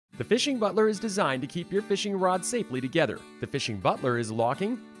The Fishing Butler is designed to keep your fishing rod safely together. The Fishing Butler is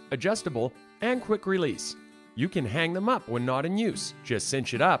locking, adjustable, and quick release. You can hang them up when not in use. Just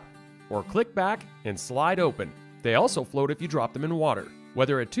cinch it up, or click back and slide open. They also float if you drop them in water.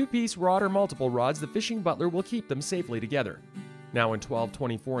 Whether a 2-piece rod or multiple rods, the Fishing Butler will keep them safely together. Now in 12,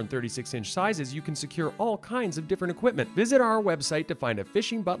 24, and 36-inch sizes, you can secure all kinds of different equipment. Visit our website to find a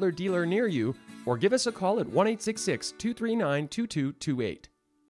Fishing Butler dealer near you, or give us a call at 1-866-239-2228.